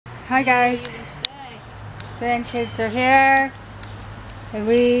Hi guys. Grandkids are here, and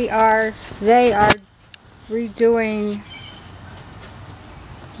they are redoing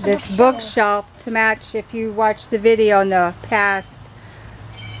this bookshelf to match. If you watch the video in the past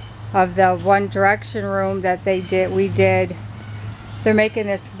of the One Direction room that we did, they're making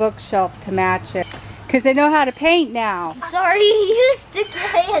this bookshelf to match it because they know how to paint now. Sorry, you stick your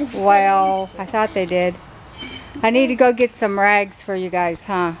hands. Well, I thought they did. I need to go get some rags for you guys,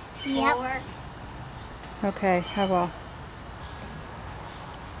 huh? Yep. Okay, I will.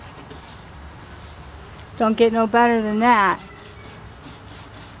 Don't get no better than that.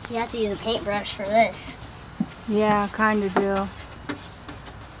 You have to use a paintbrush for this. Yeah, kind of do.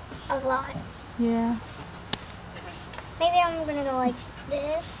 A lot. Yeah. Maybe I'm gonna go like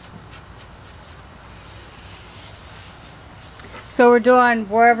this. So we're doing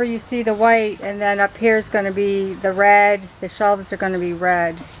wherever you see the white, and then up here is going to be the red. The shelves are going to be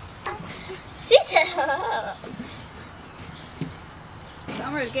red. She said,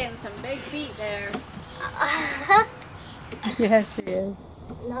 Summer's getting some big feet there. Yeah, she is.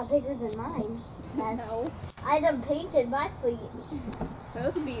 Not bigger than mine. No. I done painted my feet.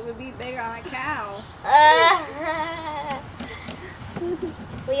 Those feet would be bigger on a cow.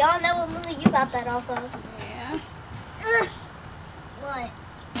 We all know what movie you got that off of. Yeah. What?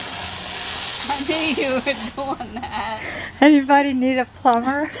 I knew you were doing that. Anybody need a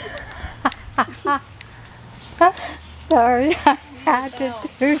plumber? Sorry, I had to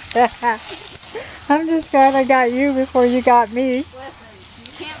do that. I'm just glad I got you before you got me. Listen,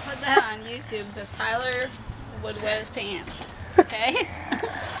 you can't put that on YouTube because Tyler would wet his pants. Okay?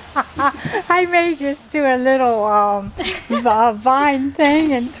 I may just do a little Vine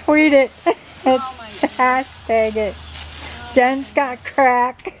thing and tweet it and Oh my goodness. hashtag it. Jen's got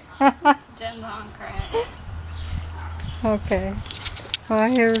crack. Jen's on crack. Okay. Well,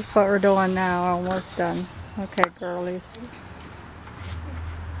 here's what we're doing now. Almost done. Okay, girlies.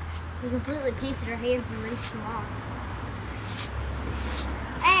 We completely painted our hands and rinsed them off.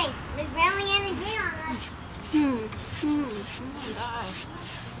 Hey, there's barely any paint on us. I'm gonna die.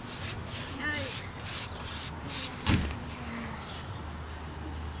 Yikes.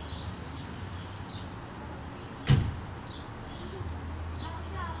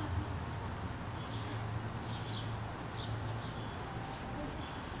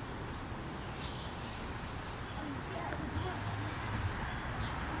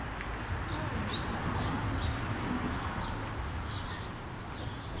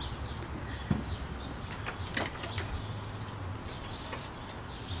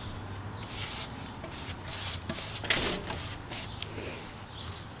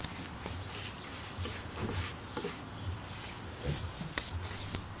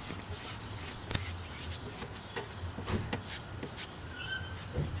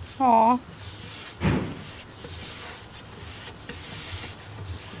 Aw.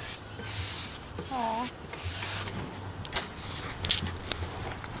 Aw.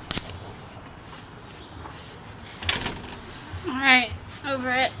 Alright, over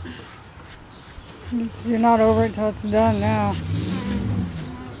it. You're not over it till it's done now.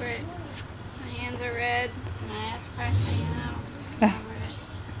 Over it. My hands are red. My ass crack's hanging out. Over it.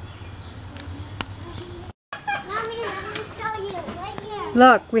 Mommy, I'm gonna show you right here.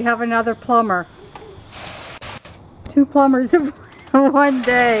 Look, we have another plumber. 2 plumbers in one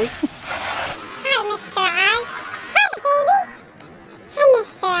day. Hi, Mr. Eye. Hi, baby. Hi,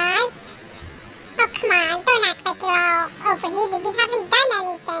 Mr. Eye. Oh, come on. Don't act like you're all overheated. You haven't done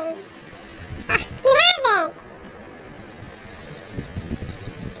anything. You haven't.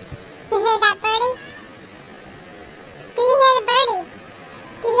 You hear that birdie? Do you hear the birdie?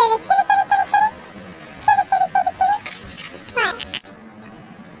 Do you hear the kitty, kitty, kitty, kitty? Kitty, kitty, kitty, kitty? What? Kitty,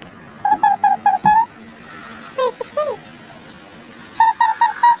 kitty, kitty, kitty, kitty? Where's the kitty? Kitty, kitty,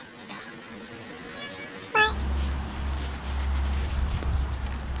 kitty, kitty? What?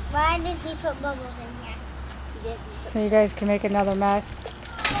 Why did he put bubbles in here? He didn't. So you guys can make another mess.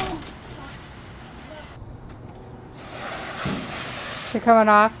 You're coming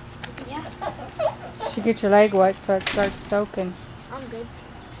off? Yeah. Should get your leg wet so it starts soaking. I'm good.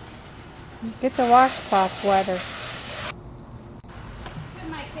 Get the washcloth wetter.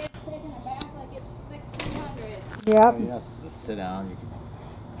 My kid's taking a bath like it's 1600. Yep. You're not supposed to sit down. You can...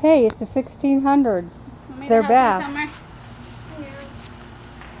 Hey, it's the 1600s. Want me to They're help you, bath. Summer?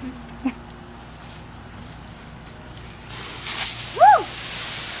 Woo!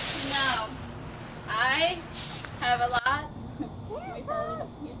 No. I have a lot. Let me tell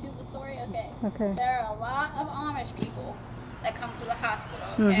YouTube the story. Okay. Okay. There are a lot of Amish people that come to the hospital,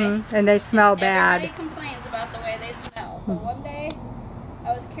 okay? And they smell bad. Everybody complains about the way they smell. So one day,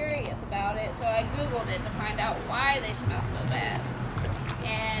 I was curious about it, so I googled it to find out why they smell so bad.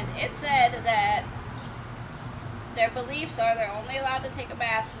 And it said that their beliefs are they're only allowed to take a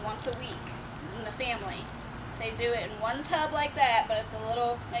bath once a week in the family. They do it in one tub like that, but it's a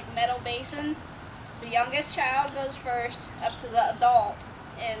little like metal basin. The youngest child goes first up to the adult,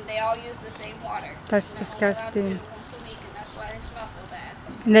 and they all use the same water. That's And they're only allowed to do disgusting. it once a week, and that's why they smell so bad.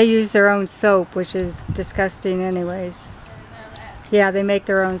 And they use their own soap, which is disgusting anyways. I didn't know that. Yeah, they make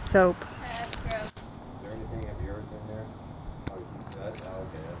their own soap. That's gross. Is there anything of yours in there? Oh, that's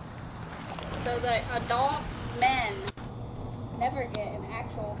okay. So the adult men never get an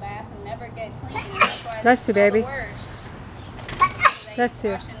actual bath and never get clean. And that's why Bless they you, smell baby. the worst. They Bless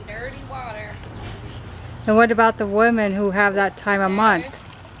you. wash in dirty water once a week. And what about the women who have that time a month?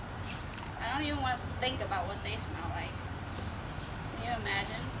 I don't even want to think about what they smell like. Can you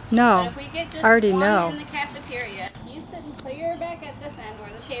imagine? No, But if we get just I already one know. in the cafeteria, he's sitting clear back at this end where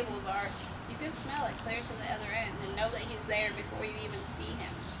the tables are, you can smell it clear to the other end and know that he's there before you even see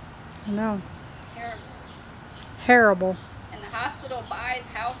him. I know. Terrible. Terrible. And the hospital buys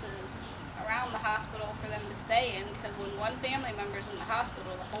houses around the hospital for them to stay in, because when one family member's in the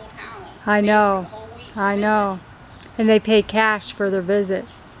hospital, the whole town I stays know. for the whole week to I visit. know. And they pay cash for their visit.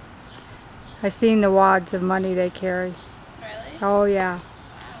 I've seen the wads of money they carry. Really? Oh yeah. Wow.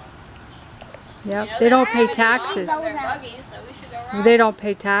 Yep. You know, They don't they're pay having taxes. dogs in their buggies, so we should go rob They them. don't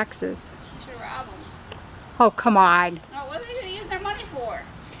pay taxes. We should rob them. Oh, come on. No, what are they going to use their money for?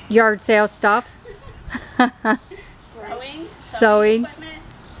 Yard sale stuff. Sewing? Sewing. Equipment?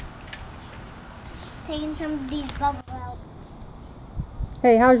 Taking some of these bubbles out.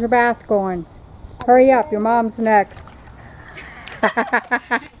 Hey, how's your bath going? Hurry up, your mom's next.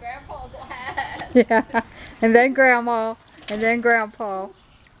 Grandpa's last. Yeah. And then Grandma. And then Grandpa.